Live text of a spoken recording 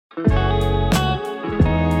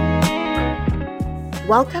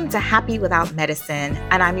Welcome to Happy Without Medicine,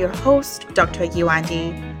 and I'm your host, Dr.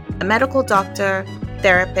 Yewande, a medical doctor,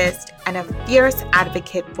 therapist, and a fierce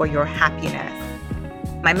advocate for your happiness.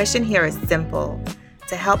 My mission here is simple: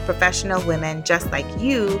 to help professional women just like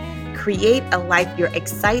you create a life you're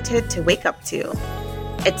excited to wake up to.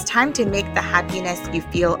 It's time to make the happiness you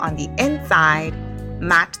feel on the inside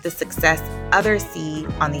match the success others see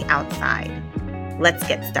on the outside. Let's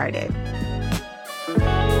get started.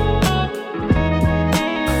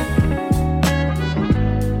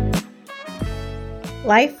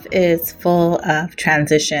 Life is full of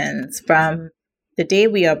transitions. From the day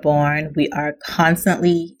we are born, we are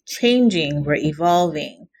constantly changing, we're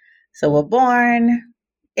evolving. So we're born,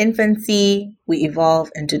 infancy, we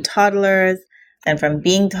evolve into toddlers, and from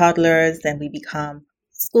being toddlers, then we become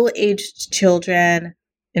school-aged children.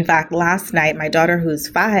 In fact, last night, my daughter, who's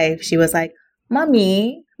 5, she was like,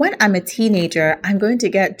 "Mommy, when I'm a teenager, I'm going to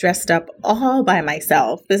get dressed up all by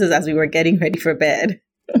myself." This is as we were getting ready for bed.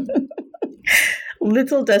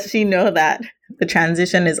 Little does she know that the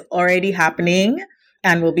transition is already happening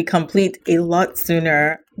and will be complete a lot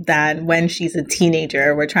sooner than when she's a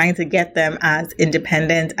teenager. We're trying to get them as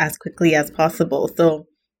independent as quickly as possible. So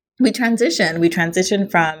we transition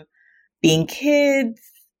from being kids,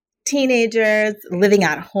 teenagers, living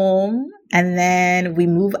at home, and then we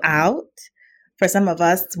move out. For some of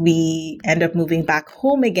us, we end up moving back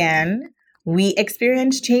home again. We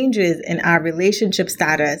experience changes in our relationship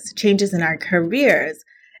status, changes in our careers,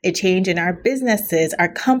 a change in our businesses,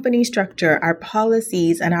 our company structure, our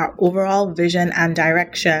policies, and our overall vision and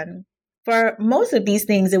direction. For most of these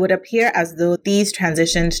things, it would appear as though these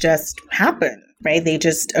transitions just happen, right? They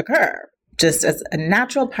just occur, just as a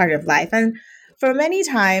natural part of life. And for many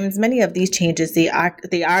times, many of these changes, they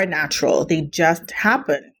are natural. They just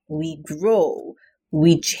happen. We grow.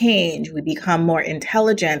 We change, we become more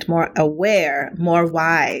intelligent, more aware, more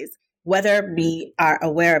wise. Whether we are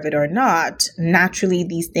aware of it or not, naturally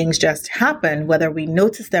these things just happen, whether we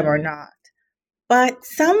notice them or not. But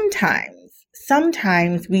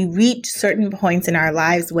sometimes we reach certain points in our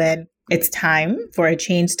lives when it's time for a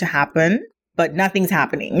change to happen, but nothing's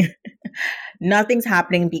happening. Nothing's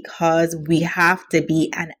happening because we have to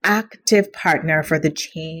be an active partner for the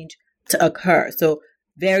change to occur. So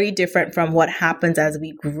very different from what happens as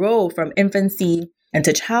we grow from infancy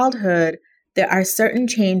into childhood. There are certain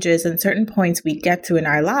changes and certain points we get to in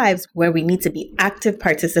our lives where we need to be active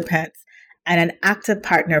participants and an active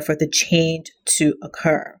partner for the change to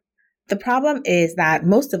occur. The problem is that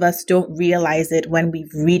most of us don't realize it when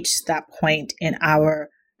we've reached that point in our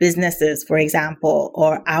businesses, for example,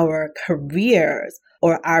 or our careers,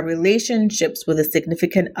 or our relationships with a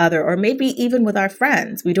significant other, or maybe even with our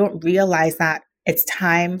friends. We don't realize that it's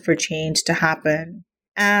time for change to happen.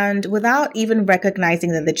 And without even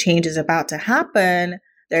recognizing that the change is about to happen,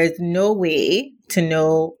 there's no way to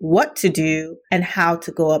know what to do and how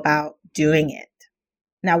to go about doing it.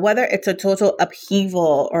 Now, whether it's a total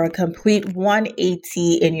upheaval or a complete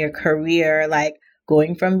 180 in your career, like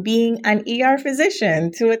going from being an ER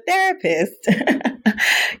physician to a therapist,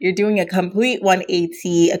 you're doing a complete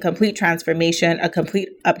 180, a complete transformation, a complete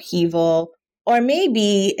upheaval. Or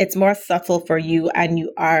maybe it's more subtle for you and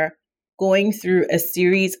you are going through a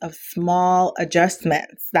series of small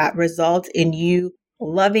adjustments that result in you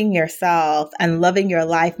loving yourself and loving your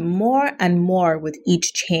life more and more with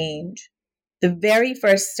each change. The very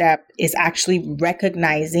first step is actually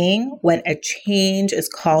recognizing when a change is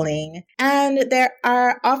calling. And there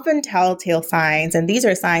are often telltale signs, and these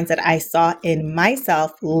are signs that I saw in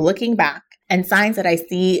myself looking back, and signs that I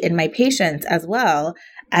see in my patients as well,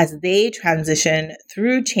 as they transition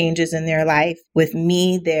through changes in their life with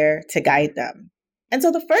me there to guide them. And so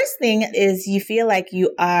the first thing is you feel like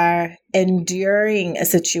you are enduring a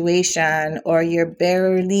situation, or you're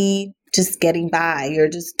barely just getting by. You're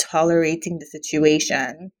just tolerating the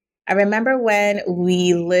situation. I remember when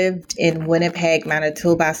we lived in Winnipeg,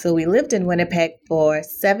 Manitoba. So we lived in Winnipeg for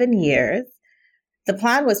 7 years. The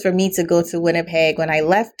plan was for me to go to Winnipeg. When I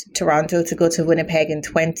left Toronto to go to Winnipeg in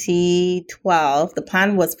 2012, the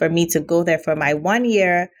plan was for me to go there for my 1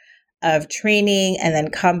 year of training and then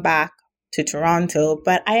come back to Toronto.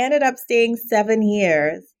 But I ended up staying 7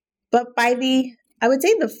 years. But by I would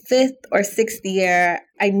say the 5th or 6th year,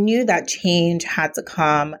 I knew that change had to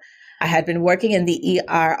come. I had been working in the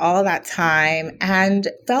ER all that time and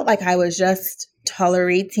felt like I was just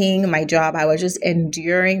tolerating my job. I was just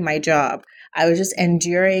enduring my job. I was just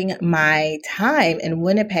enduring my time in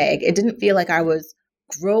Winnipeg. It didn't feel like I was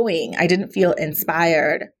growing. I didn't feel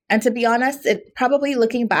inspired. And to be honest, it probably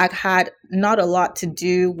looking back had not a lot to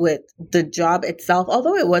do with the job itself,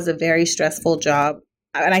 although it was a very stressful job.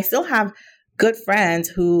 And I still have good friends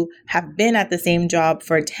who have been at the same job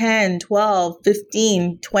for 10, 12,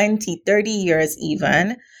 15, 20, 30 years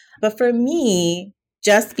even. But for me,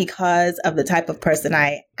 just because of the type of person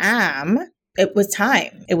I am, it was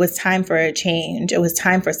time. It was time for a change. It was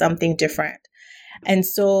time for something different. And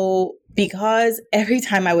so because every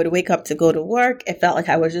time I would wake up to go to work, it felt like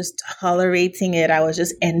I was just tolerating it. I was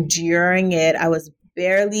just enduring it. I was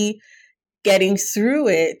barely getting through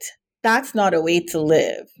it. That's not a way to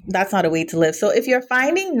live. That's not a way to live. So if you're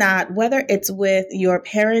finding that, whether it's with your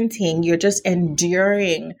parenting, you're just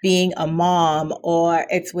enduring being a mom, or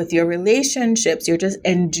it's with your relationships, you're just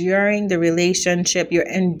enduring the relationship, you're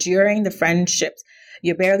enduring the friendships,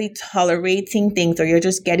 you're barely tolerating things, or you're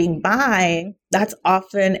just getting by, that's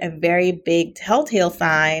often a very big telltale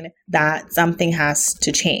sign that something has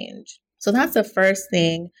to change. So that's the first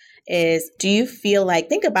thing. Is, do you feel like,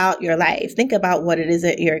 think about your life, think about what it is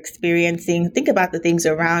that you're experiencing, think about the things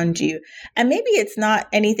around you. And maybe it's not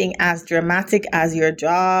anything as dramatic as your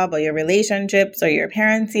job or your relationships or your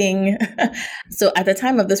parenting. So at the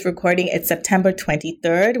time of this recording, it's September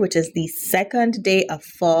 23rd, which is the second day of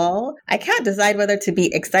fall. I can't decide whether to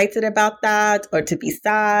be excited about that or to be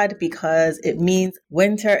sad, because it means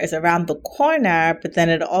winter is around the corner, but then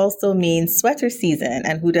it also means sweater season.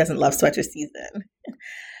 And who doesn't love sweater season?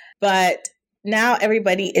 But now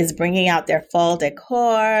everybody is bringing out their fall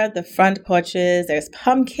decor, the front porches, there's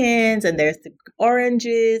pumpkins and there's the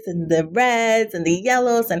oranges and the reds and the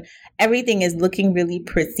yellows, and everything is looking really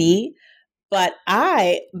pretty. But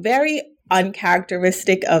very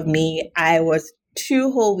uncharacteristic of me, I was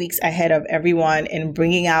 2 whole weeks ahead of everyone in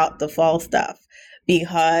bringing out the fall stuff,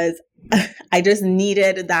 because I just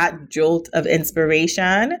needed that jolt of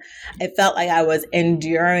inspiration. It felt like I was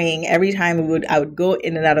enduring every time I would go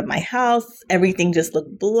in and out of my house. Everything just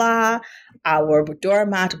looked blah. Our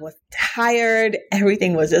doormat was tired.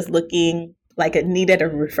 Everything was just looking like it needed a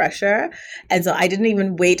refresher. And so I didn't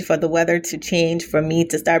even wait for the weather to change for me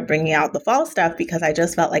to start bringing out the fall stuff, because I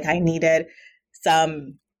just felt like I needed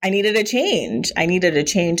a change. I needed a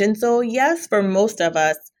change. And so yes, for most of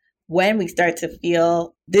us, when we start to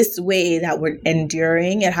feel this way that we're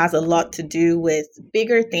enduring, it has a lot to do with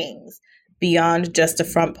bigger things beyond just the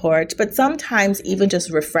front porch, but sometimes even just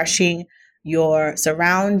refreshing your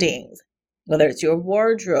surroundings, whether it's your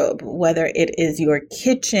wardrobe, whether it is your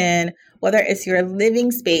kitchen, whether it's your living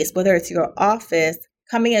space, whether it's your office.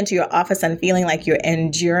 Coming into your office and feeling like you're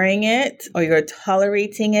enduring it, or you're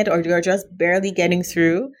tolerating it, or you're just barely getting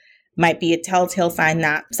through, might be a telltale sign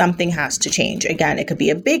that something has to change. Again, it could be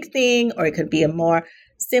a big thing, or it could be a more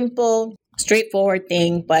simple, straightforward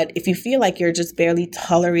thing. But if you feel like you're just barely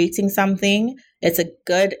tolerating something, it's a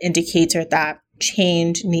good indicator that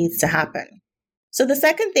change needs to happen. So the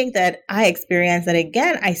second thing that I experienced, and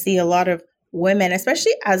again, I see a lot of women,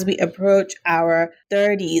 especially as we approach our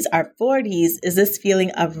 30s, our 40s, is this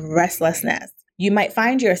feeling of restlessness. You might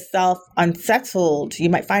find yourself unsettled. You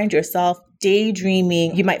might find yourself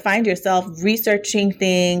daydreaming. You might find yourself researching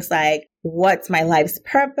things like, what's my life's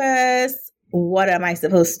purpose? What am I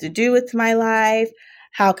supposed to do with my life?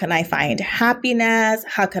 How can I find happiness?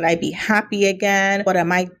 How can I be happy again? What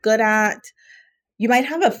am I good at? You might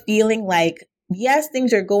have a feeling like, yes,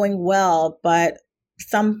 things are going well, but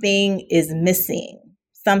something is missing.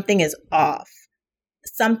 Something is off.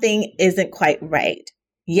 Something isn't quite right.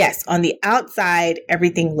 Yes, on the outside,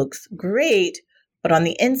 everything looks great, but on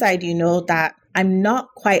the inside, you know that I'm not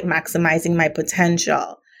quite maximizing my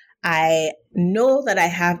potential. I know that I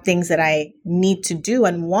have things that I need to do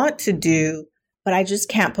and want to do, but I just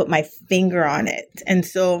can't put my finger on it. And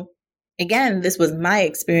so, again, this was my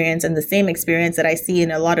experience, and the same experience that I see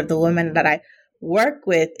in a lot of the women that I work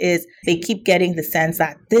with is they keep getting the sense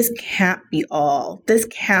that this can't be all. This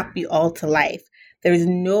can't be all to life. There is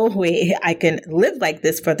no way I can live like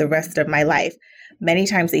this for the rest of my life. Many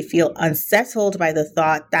times they feel unsettled by the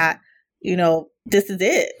thought that, this is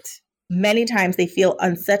it. Many times they feel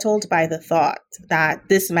unsettled by the thought that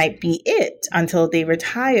this might be it until they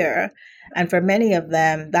retire. And for many of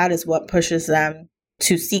them, that is what pushes them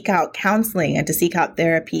to seek out counseling and to seek out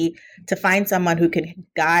therapy, to find someone who can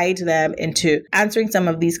guide them into answering some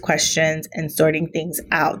of these questions and sorting things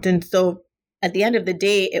out. And so at the end of the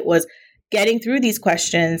day, it was getting through these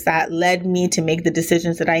questions that led me to make the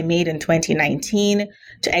decisions that I made in 2019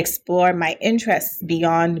 to explore my interests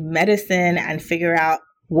beyond medicine and figure out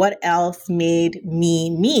what else made me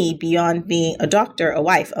me beyond being a doctor, a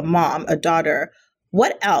wife, a mom, a daughter.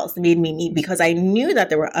 What else made me me? Because I knew that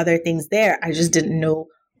there were other things there. I just didn't know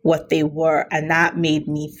what they were. And that made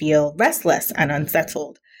me feel restless and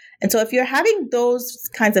unsettled. And so if you're having those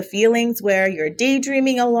kinds of feelings where you're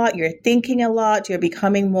daydreaming a lot, you're thinking a lot, you're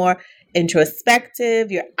becoming more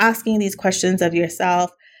introspective, you're asking these questions of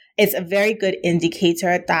yourself, it's a very good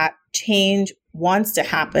indicator that change wants to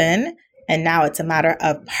happen. And now it's a matter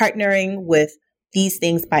of partnering with these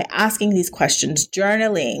things by asking these questions.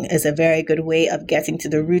 Journaling is a very good way of getting to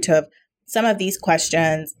the root of some of these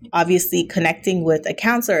questions. Obviously, connecting with a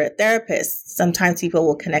counselor, a therapist. Sometimes people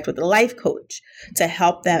will connect with a life coach to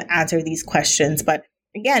help them answer these questions. But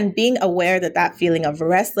again, being aware that that feeling of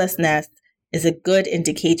restlessness is a good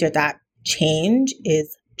indicator that change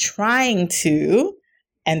is trying to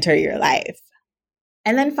enter your life.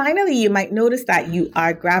 And then finally, you might notice that you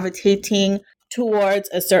are gravitating towards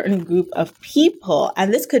a certain group of people.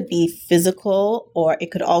 And this could be physical, or it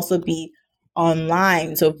could also be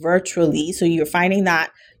online, so virtually. So you're finding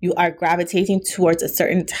that you are gravitating towards a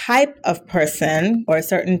certain type of person or a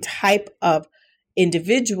certain type of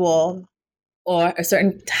individual or a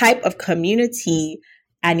certain type of community,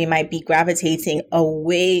 and you might be gravitating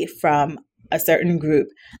away from a certain group.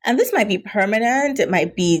 And this might be permanent, it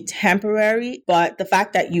might be temporary, but the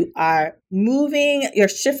fact that you are moving, you're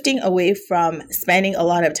shifting away from spending a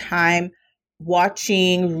lot of time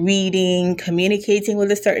watching, reading, communicating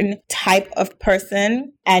with a certain type of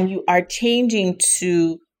person, and you are changing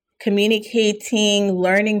to communicating,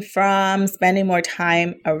 learning from, spending more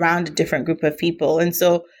time around a different group of people. And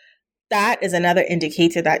so that is another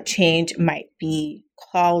indicator that change might be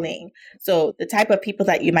calling. So the type of people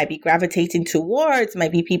that you might be gravitating towards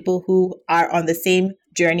might be people who are on the same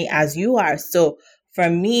journey as you are. So for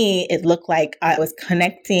me, it looked like I was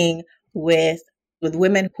connecting with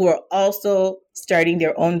women who are also starting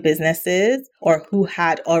their own businesses or who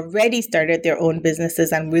had already started their own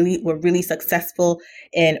businesses and were really successful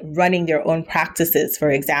in running their own practices, for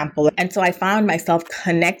example. And so I found myself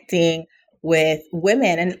connecting with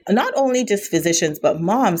women, and not only just physicians, but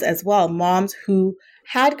moms as well, moms who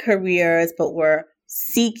had careers but were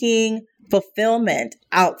seeking fulfillment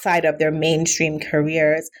outside of their mainstream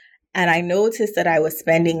careers. And I noticed that I was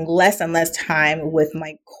spending less and less time with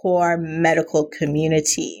my core medical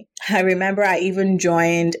community. I remember I even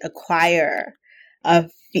joined a choir of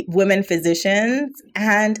women physicians,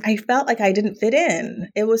 and I felt like I didn't fit in.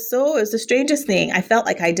 It was the strangest thing. I felt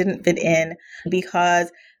like I didn't fit in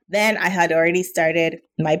because then I had already started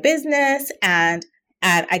my business, and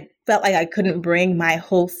I felt like I couldn't bring my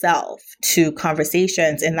whole self to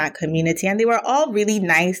conversations in that community. And they were all really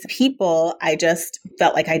nice people. I just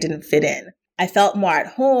felt like I didn't fit in. I felt more at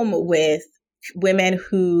home with women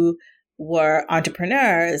who were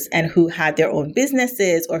entrepreneurs and who had their own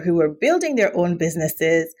businesses or who were building their own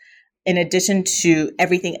businesses, in addition to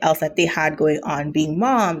everything else that they had going on, being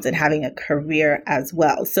moms and having a career as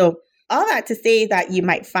well. So all that to say that you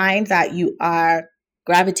might find that you are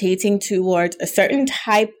gravitating towards a certain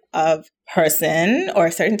type of person or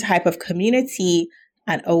a certain type of community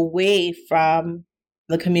and away from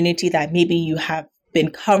the community that maybe you have been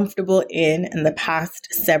comfortable in the past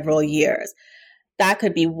several years. That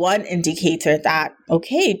could be one indicator that,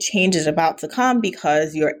 okay, change is about to come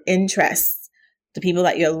because your interests, the people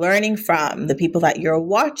that you're learning from, the people that you're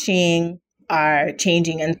watching are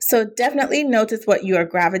changing. And so definitely notice what you are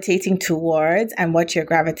gravitating towards and what you're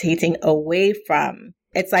gravitating away from.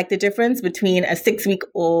 It's like the difference between a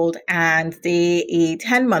 6-week-old and, say, a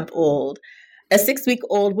 10-month-old. A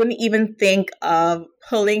 6-week-old wouldn't even think of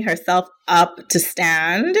pulling herself up to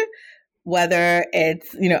stand, whether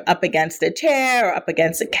it's, up against a chair or up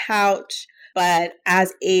against a couch. But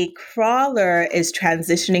as a crawler is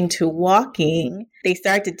transitioning to walking, they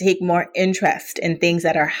start to take more interest in things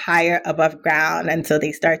that are higher above ground. And so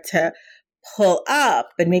they start to pull up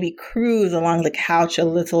and maybe cruise along the couch a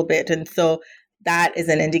little bit. And so that is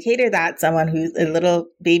an indicator that someone who's a little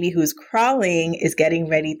baby who's crawling is getting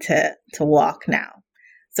ready to walk now.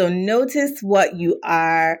 So notice what you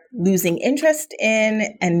are losing interest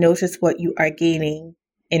in and notice what you are gaining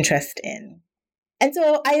interest in. And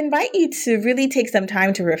so I invite you to really take some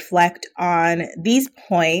time to reflect on these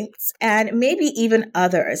points and maybe even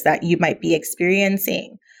others that you might be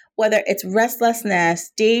experiencing, whether it's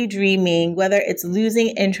restlessness, daydreaming, whether it's losing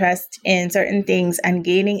interest in certain things and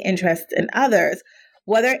gaining interest in others,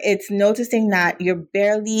 whether it's noticing that you're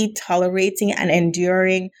barely tolerating and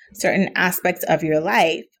enduring certain aspects of your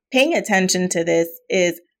life. Paying attention to this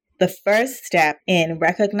is the first step in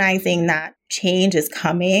recognizing that change is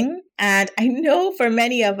coming. And I know for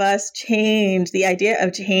many of us, the idea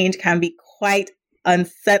of change can be quite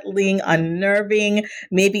unsettling, unnerving,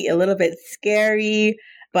 maybe a little bit scary.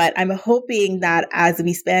 But I'm hoping that as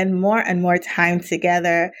we spend more and more time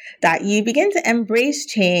together, that you begin to embrace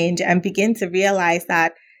change and begin to realize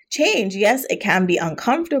that change, yes, it can be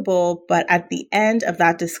uncomfortable, but at the end of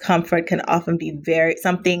that discomfort can often be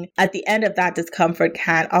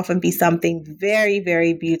something very,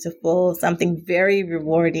 very beautiful, something very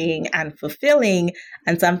rewarding and fulfilling,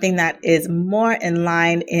 and something that is more in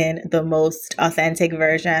line in the most authentic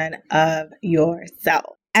version of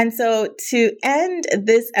yourself. And so to end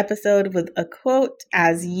this episode with a quote,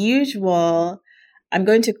 as usual, I'm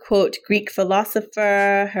going to quote Greek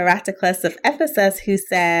philosopher Heraclitus of Ephesus, who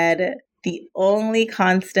said, "The only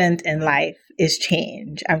constant in life is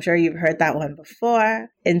change." I'm sure you've heard that one before.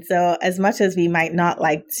 And so as much as we might not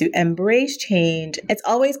like to embrace change, it's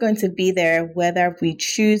always going to be there whether we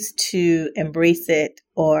choose to embrace it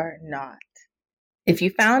or not. If you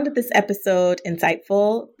found this episode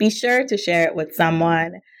insightful, be sure to share it with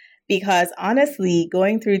someone, because honestly,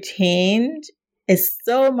 going through change is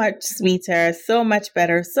so much sweeter, so much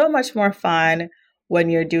better, so much more fun when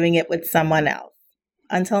you're doing it with someone else.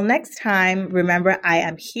 Until next time, remember, I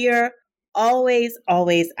am here, always,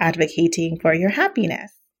 always advocating for your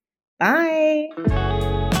happiness. Bye.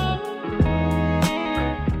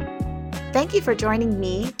 Thank you for joining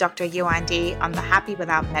me, Dr. Yewande, on the Happy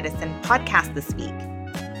Without Medicine podcast this week.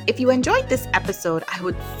 If you enjoyed this episode, I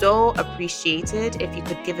would so appreciate it if you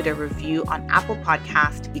could give it a review on Apple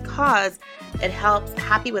Podcast, because it helps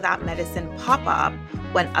Happy Without Medicine pop up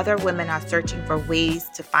when other women are searching for ways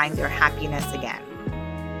to find their happiness again.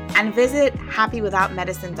 And visit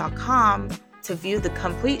happywithoutmedicine.com to view the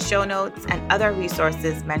complete show notes and other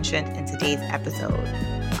resources mentioned in today's episode.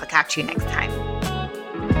 I'll catch you next time.